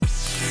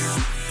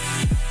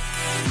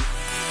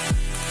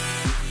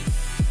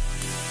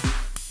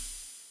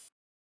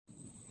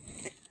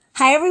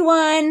Hi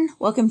everyone,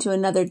 welcome to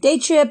another day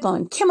trip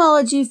on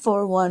Chemology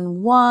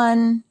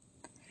 411.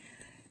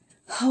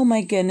 Oh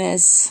my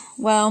goodness.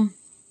 Well,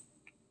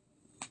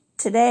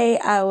 today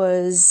I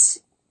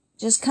was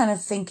just kind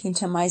of thinking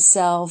to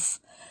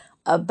myself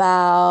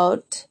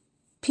about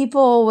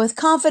people with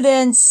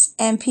confidence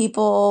and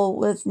people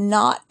with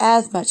not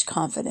as much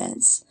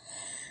confidence.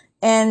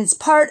 And it's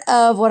part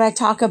of what I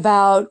talk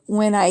about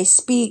when I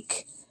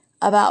speak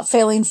about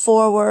failing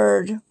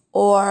forward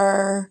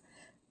or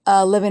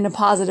living a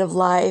positive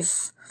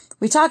life.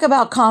 We talk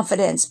about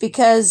confidence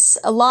because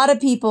a lot of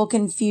people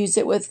confuse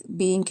it with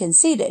being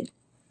conceited.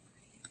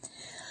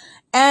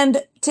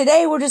 And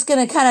today we're just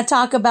going to kind of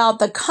talk about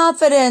the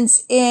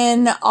confidence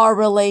in our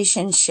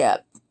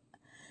relationship.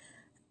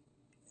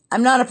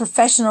 I'm not a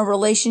professional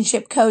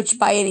relationship coach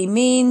by any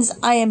means.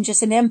 I am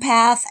just an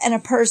empath and a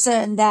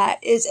person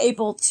that is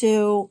able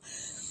to,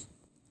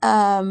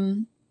 I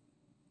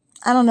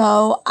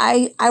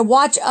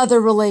watch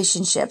other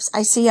relationships.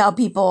 I see how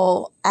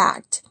people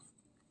act.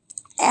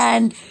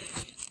 And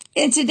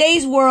in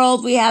today's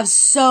world, we have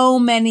so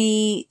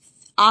many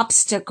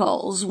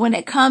obstacles when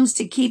it comes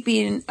to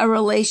keeping a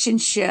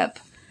relationship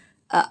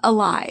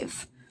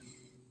alive.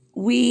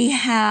 We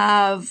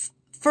have,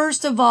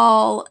 first of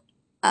all,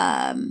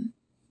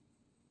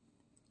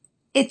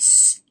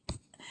 it's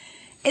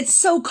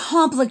so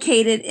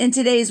complicated in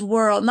today's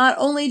world. Not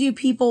only do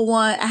people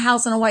want a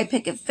house and a white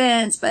picket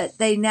fence, but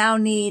they now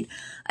need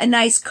a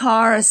nice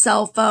car, a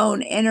cell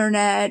phone,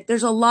 internet.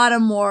 There's a lot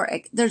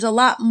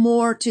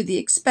more to the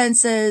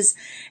expenses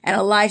and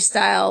a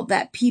lifestyle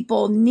that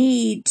people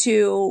need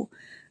to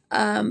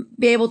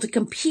be able to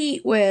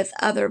compete with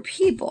other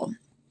people.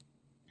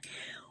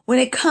 When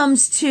it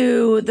comes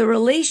to the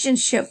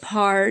relationship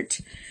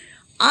part,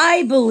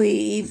 I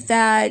believe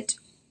that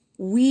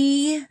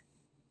we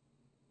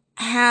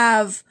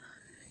have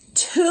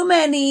too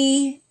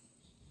many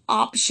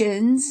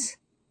options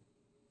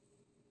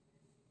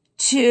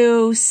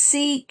to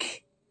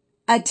seek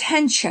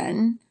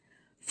attention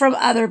from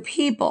other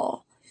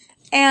people.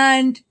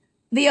 And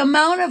the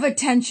amount of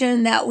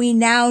attention that we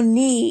now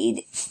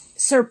need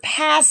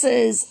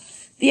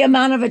surpasses the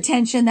amount of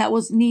attention that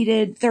was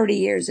needed 30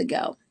 years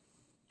ago.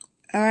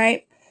 All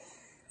right.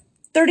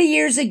 30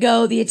 years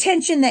ago, the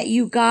attention that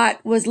you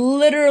got was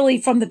literally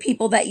from the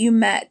people that you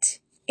met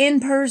in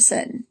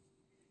person.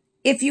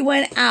 If you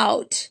went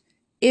out,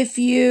 if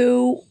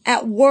you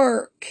at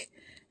work,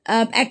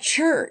 at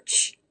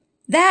church,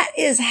 that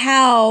is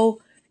how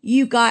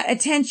you got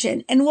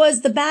attention. And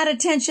was the bad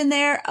attention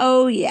there?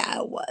 Oh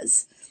yeah, it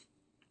was.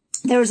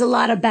 There was a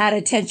lot of bad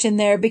attention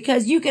there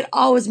because you could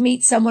always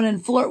meet someone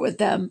and flirt with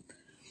them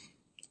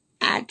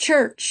at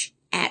church,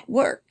 at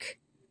work,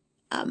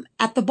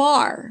 at the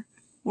bar,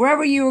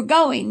 wherever you were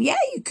going. Yeah,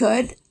 you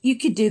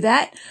could do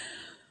that.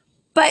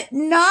 But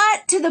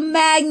not to the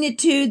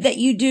magnitude that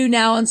you do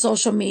now on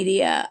social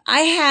media. I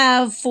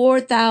have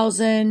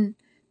 4,000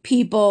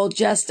 people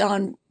just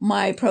on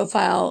my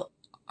profile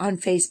on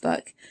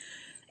Facebook.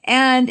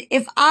 And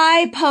if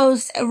I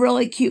post a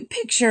really cute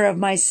picture of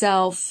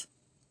myself,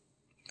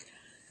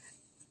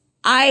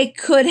 I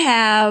could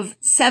have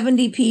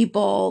 70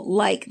 people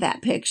like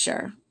that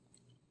picture.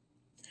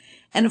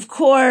 And of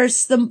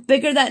course, the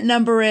bigger that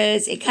number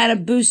is, it kind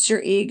of boosts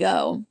your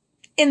ego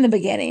in the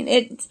beginning.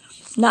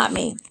 It's not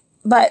me.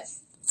 But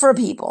for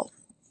people,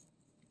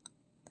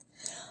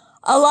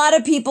 a lot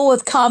of people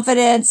with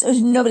confidence,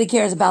 nobody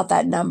cares about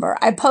that number.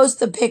 I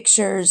post my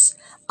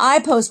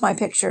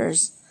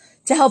pictures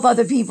to help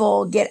other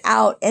people get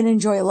out and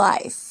enjoy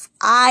life.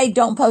 I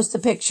don't post the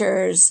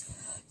pictures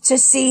to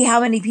see how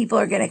many people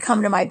are going to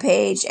come to my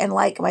page and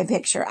like my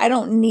picture. I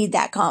don't need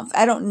that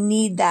I don't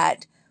need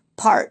that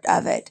part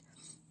of it.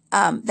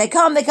 They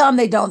come, they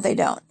don't, they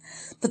don't.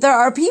 But there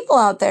are people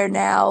out there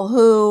now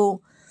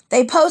who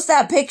they post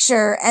that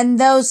picture and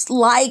those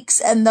likes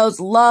and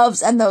those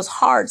loves and those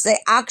hearts, they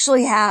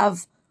actually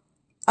have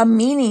a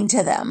meaning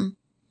to them.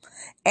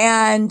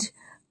 And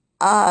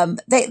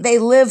they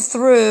live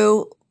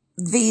through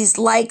these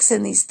likes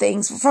and these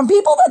things from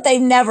people that they've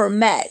never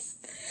met.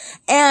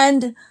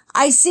 And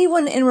I see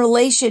when in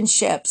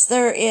relationships,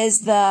 there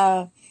is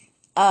the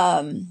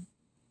way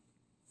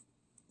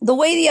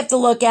that you have to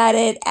look at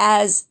it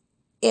as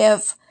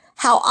if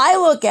how I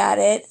look at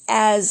it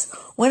as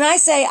when I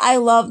say I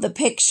love the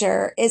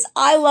picture is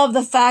I love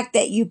the fact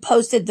that you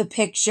posted the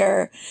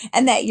picture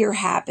and that you're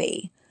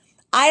happy.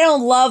 I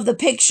don't love the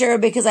picture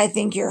because I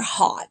think you're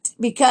hot,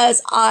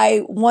 because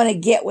I want to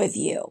get with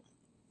you.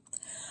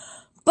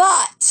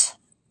 But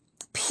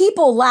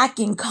people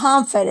lacking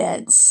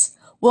confidence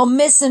will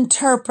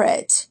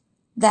misinterpret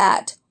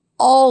that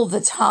all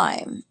the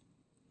time.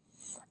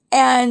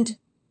 And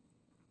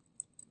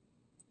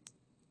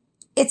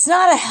it's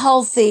not a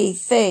healthy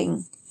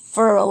thing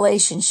for a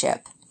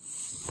relationship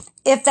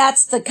if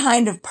that's the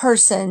kind of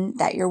person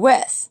that you're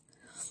with.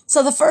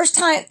 So the first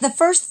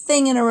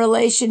thing in a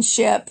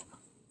relationship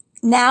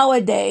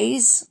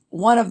nowadays,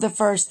 one of the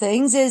first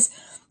things is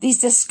these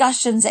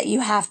discussions that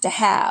you have to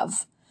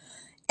have.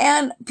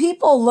 And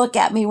people look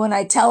at me when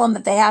I tell them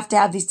that they have to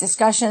have these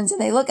discussions, and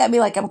they look at me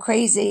like I'm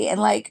crazy,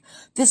 and like,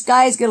 this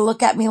guy is going to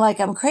look at me like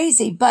I'm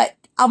crazy. But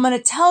I'm going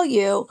to tell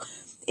you,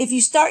 if you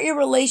start your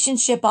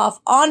relationship off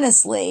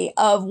honestly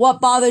of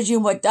what bothers you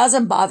and what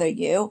doesn't bother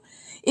you,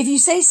 if you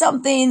say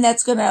something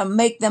that's going to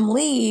make them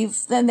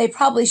leave, then they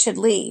probably should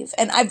leave.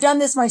 And I've done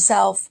this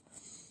myself.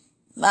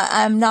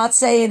 I'm not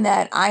saying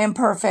that I am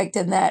perfect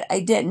and that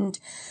I didn't.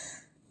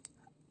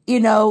 You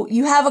know,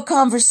 you have a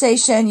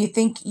conversation, you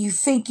think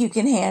you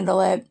can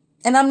handle it.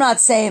 And I'm not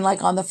saying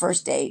like on the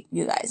first date,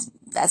 you guys,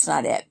 that's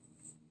not it.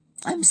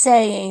 I'm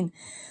saying,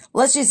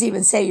 let's just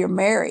even say you're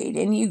married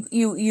and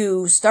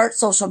you start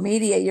social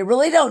media. You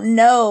really don't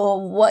know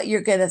what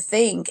you're going to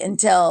think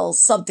until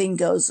something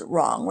goes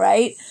wrong,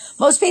 right?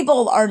 Most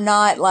people are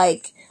not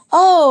like,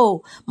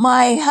 oh,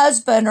 my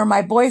husband or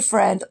my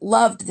boyfriend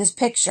loved this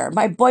picture.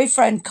 My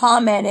boyfriend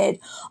commented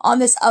on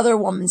this other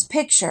woman's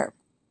picture.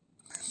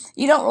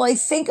 You don't really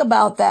think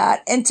about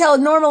that until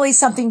normally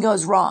something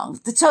goes wrong.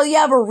 Until you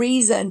have a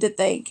reason to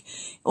think,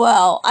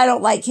 well, I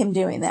don't like him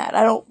doing that.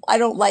 I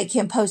don't like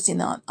him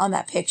posting on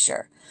that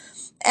picture.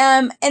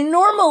 And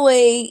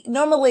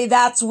normally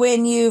that's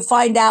when you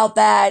find out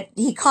that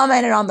he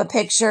commented on the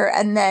picture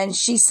and then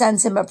she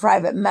sends him a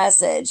private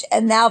message.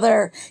 And now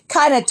they're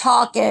kind of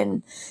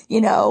talking,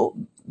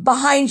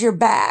 behind your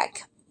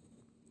back.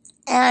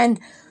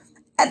 And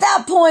at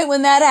that point,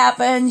 when that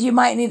happens, you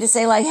might need to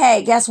say like,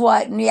 hey, guess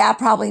what? Yeah,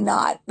 probably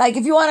not. Like,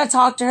 if you want to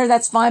talk to her,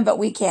 that's fine, but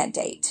we can't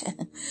date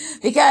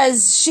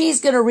because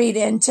she's going to read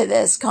into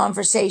this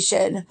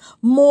conversation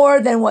more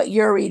than what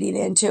you're reading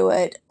into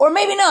it. Or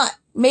maybe not.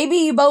 Maybe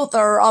you both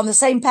are on the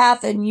same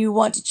path and you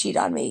want to cheat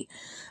on me.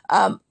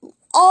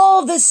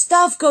 All this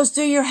stuff goes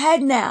through your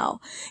head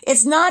now.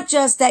 It's not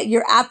just that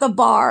you're at the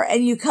bar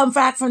and you come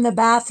back from the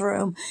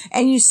bathroom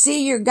and you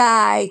see your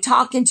guy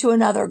talking to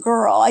another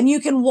girl and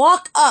you can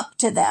walk up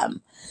to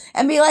them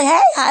and be like,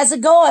 hey, how's it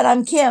going?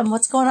 I'm Kim.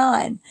 What's going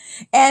on?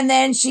 And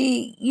then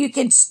you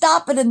can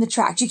stop it in the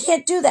tracks. You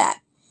can't do that.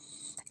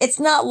 It's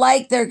not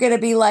like they're going to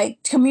be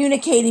like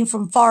communicating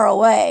from far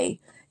away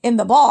in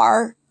the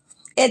bar.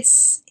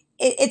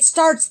 It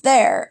starts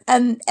there.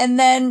 And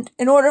then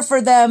in order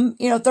for them,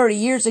 30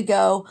 years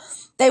ago,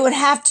 they would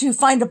have to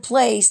find a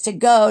place to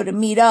go to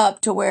meet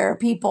up to where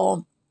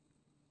people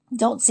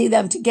don't see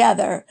them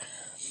together.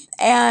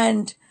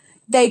 And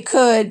they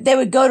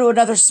would go to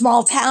another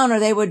small town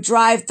or they would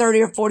drive 30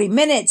 or 40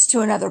 minutes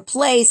to another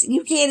place.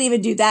 You can't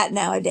even do that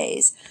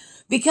nowadays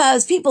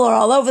because people are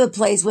all over the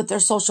place with their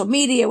social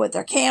media, with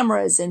their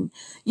cameras, and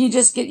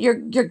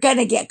you're going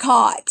to get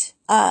caught.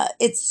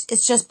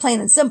 It's just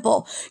plain and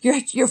simple.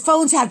 Your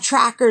phones have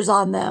trackers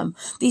on them.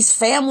 These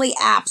family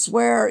apps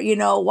where,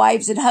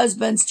 wives and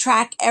husbands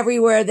track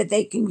everywhere that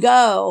they can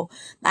go.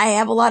 I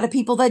have a lot of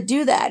people that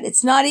do that.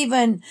 It's not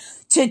even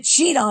to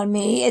cheat on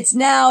me. It's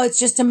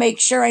just to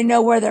make sure I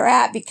know where they're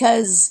at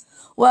because,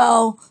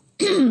 well,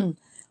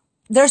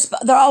 they're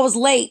always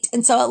late.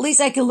 And so at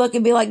least I can look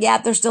and be like, yeah,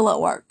 they're still at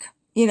work,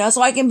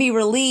 so I can be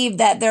relieved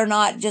that they're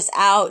not just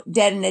out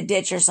dead in a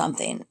ditch or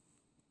something.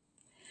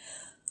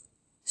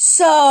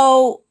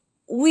 So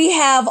we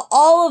have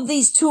all of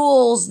these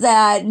tools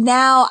that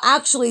now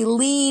actually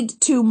lead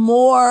to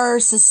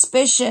more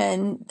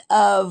suspicion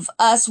of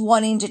us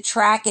wanting to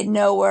track and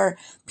know where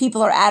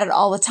people are at it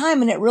all the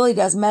time. And it really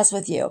does mess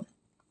with you.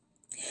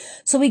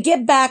 So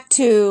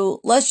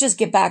let's just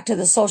get back to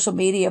the social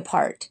media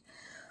part.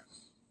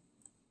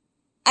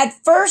 At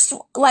first,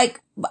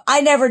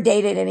 I never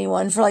dated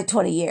anyone for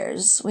 20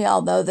 years. We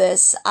all know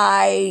this.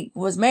 I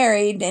was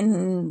married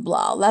and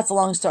blah, that's a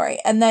long story.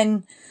 And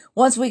then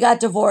once we got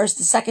divorced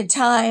the second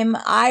time,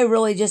 I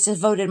really just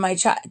devoted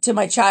to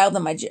my child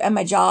and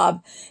my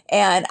job.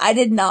 And I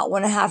did not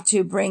want to have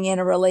to bring in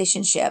a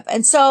relationship.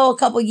 And so a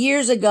couple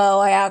years ago,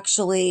 I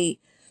actually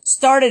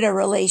started a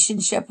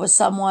relationship with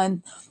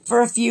someone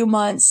for a few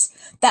months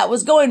that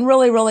was going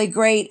really, really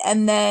great.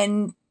 And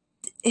then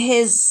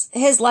his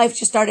life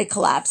just started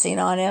collapsing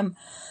on him.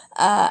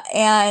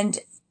 And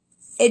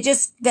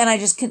then I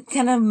just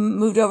kind of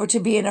moved over to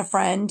being a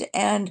friend,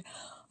 and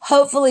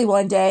hopefully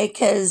one day,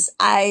 cause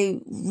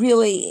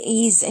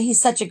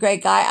he's such a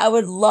great guy. I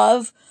would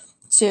love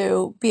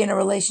to be in a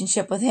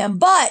relationship with him.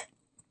 But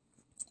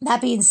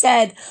that being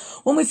said,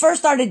 when we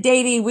first started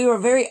dating, we were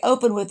very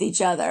open with each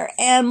other,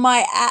 and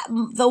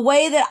the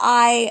way that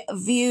I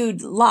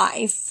viewed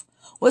life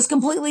was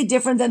completely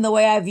different than the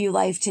way I view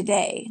life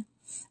today.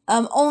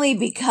 Only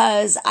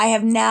because I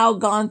have now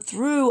gone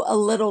through a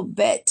little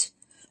bit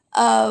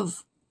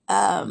of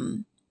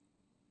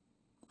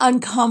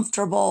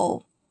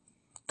uncomfortable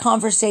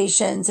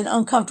conversations and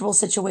uncomfortable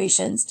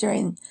situations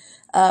during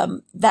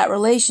that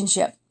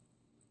relationship.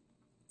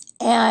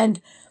 And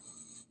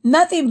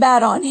nothing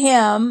bad on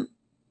him,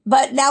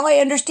 but now I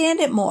understand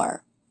it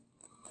more.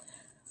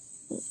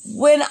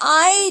 When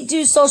I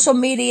do social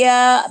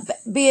media,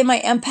 being my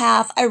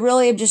empath, I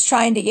really am just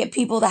trying to get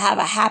people to have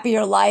a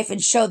happier life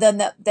and show them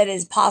that it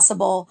is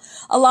possible.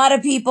 A lot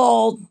of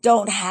people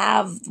don't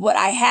have what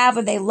I have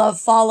and they love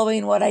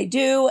following what I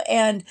do.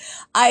 And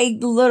I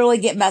literally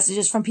get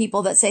messages from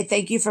people that say,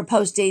 thank you for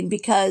posting,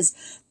 because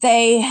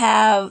they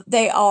are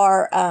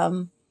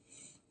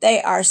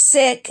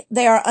sick.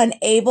 They are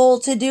unable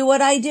to do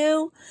what I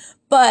do,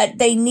 but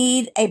they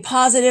need a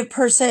positive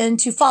person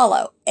to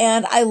follow.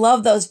 And I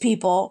love those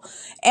people,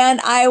 and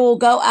I will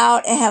go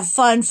out and have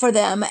fun for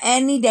them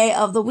any day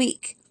of the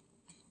week.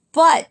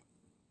 But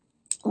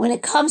when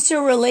it comes to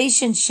a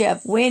relationship,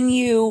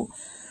 I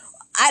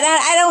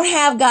don't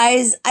have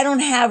guys, I don't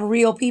have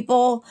real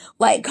people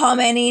like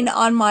commenting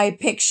on my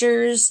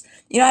pictures.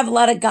 You know, I have a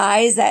lot of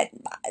guys that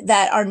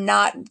are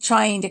not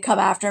trying to come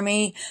after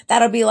me.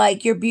 That'll be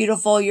like, you're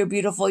beautiful, you're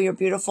beautiful, you're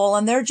beautiful.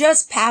 And they're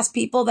just past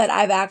people that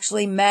I've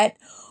actually met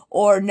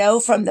or know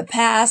from the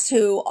past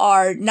who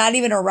are not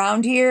even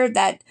around here.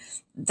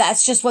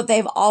 That's just what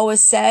they've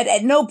always said.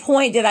 At no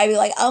point did I be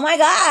like, oh my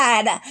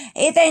God,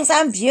 he thinks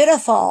I'm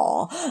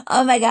beautiful.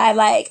 Oh my God,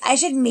 like I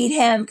should meet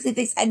him because he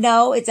thinks,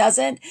 no, it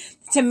doesn't.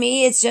 To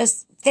me, it's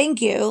just,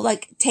 thank you,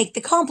 like take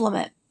the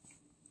compliment.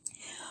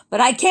 But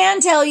I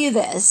can tell you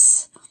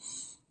this,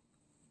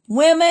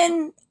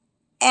 women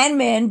and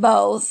men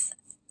both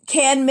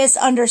can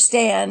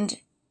misunderstand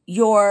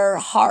your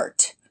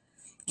heart,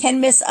 can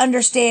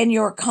misunderstand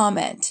your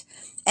comment.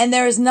 And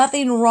there is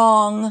nothing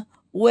wrong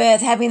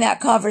with having that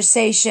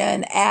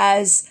conversation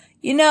as,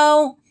 you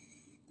know,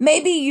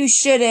 maybe you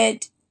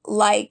shouldn't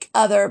like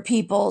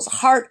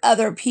heart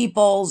other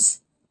people's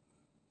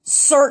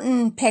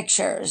certain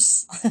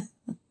pictures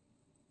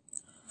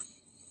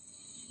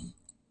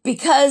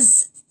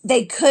because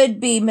they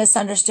could be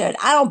misunderstood.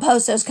 I don't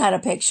post those kind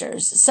of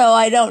pictures, so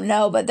I don't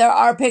know, but there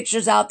are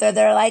pictures out there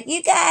that are like,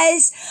 you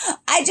guys,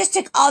 I just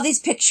took all these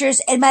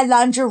pictures in my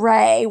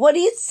lingerie. What do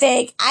you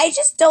think? I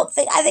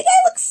think I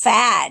look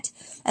fat.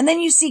 And then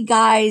you see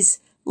guys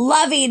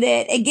loving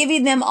it and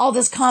giving them all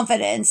this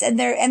confidence, and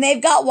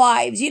they've got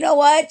wives. You know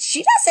what?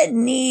 She doesn't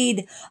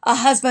need a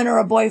husband or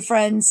a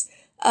boyfriend's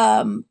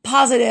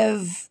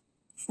positive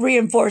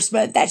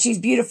reinforcement that she's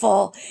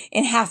beautiful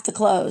in half the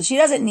clothes. She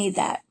doesn't need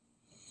that.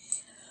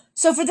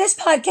 So for this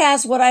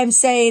podcast, what I'm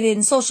saying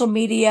in social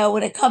media,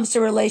 when it comes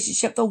to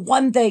relationship, the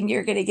one thing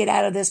you're going to get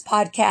out of this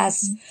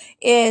podcast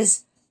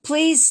is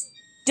please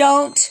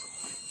don't,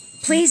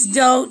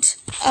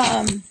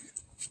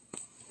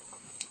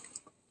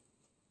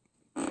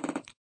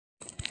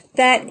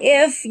 that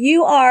if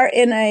you are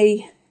in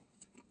a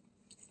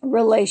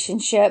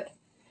relationship,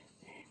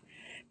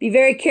 be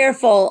very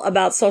careful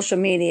about social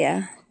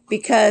media,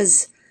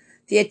 because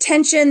the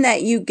attention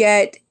that you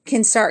get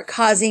can start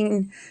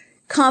causing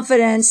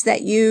confidence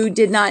that you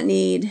did not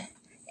need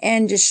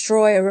and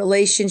destroy a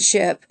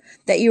relationship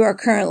that you are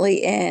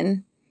currently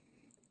in,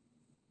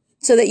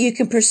 so that you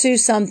can pursue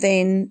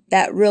something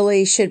that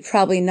really should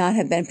probably not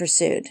have been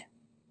pursued.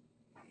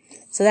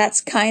 So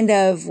that's kind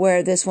of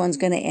where this one's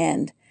going to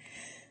end.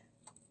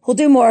 We'll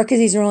do more because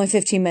these are only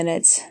 15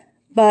 minutes,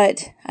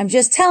 but I'm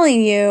just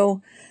telling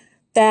you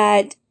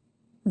that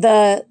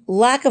the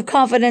lack of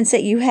confidence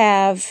that you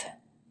have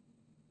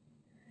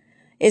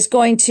is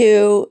going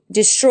to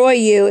destroy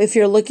you if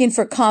you're looking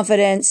for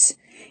confidence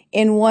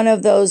in one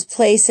of those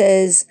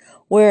places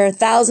where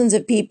thousands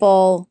of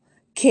people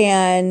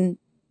can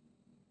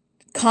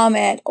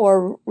comment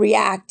or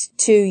react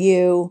to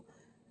you,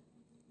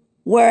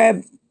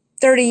 where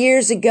 30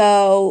 years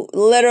ago,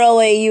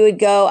 literally you would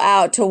go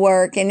out to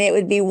work and it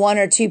would be one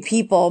or two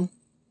people,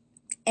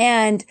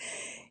 and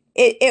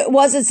it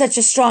wasn't such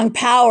a strong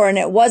power, and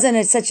it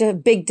wasn't such a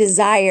big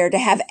desire to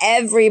have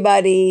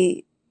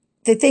everybody,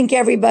 to think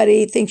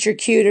everybody thinks you're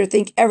cute, or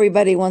think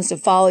everybody wants to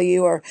follow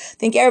you, or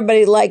think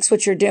everybody likes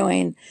what you're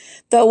doing.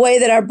 The way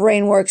that our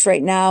brain works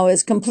right now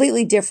is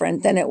completely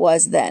different than it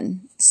was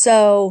then.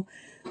 So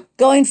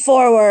going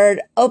forward,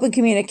 open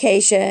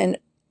communication,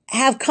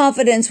 have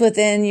confidence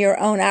within your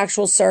own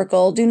actual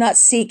circle. Do not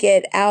seek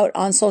it out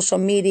on social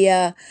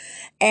media,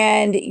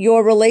 and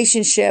your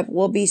relationship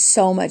will be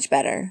so much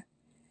better.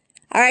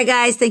 All right,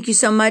 guys, thank you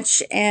so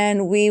much,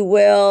 and we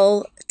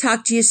will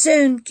talk to you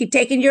soon. Keep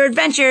taking your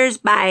adventures.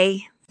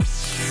 Bye.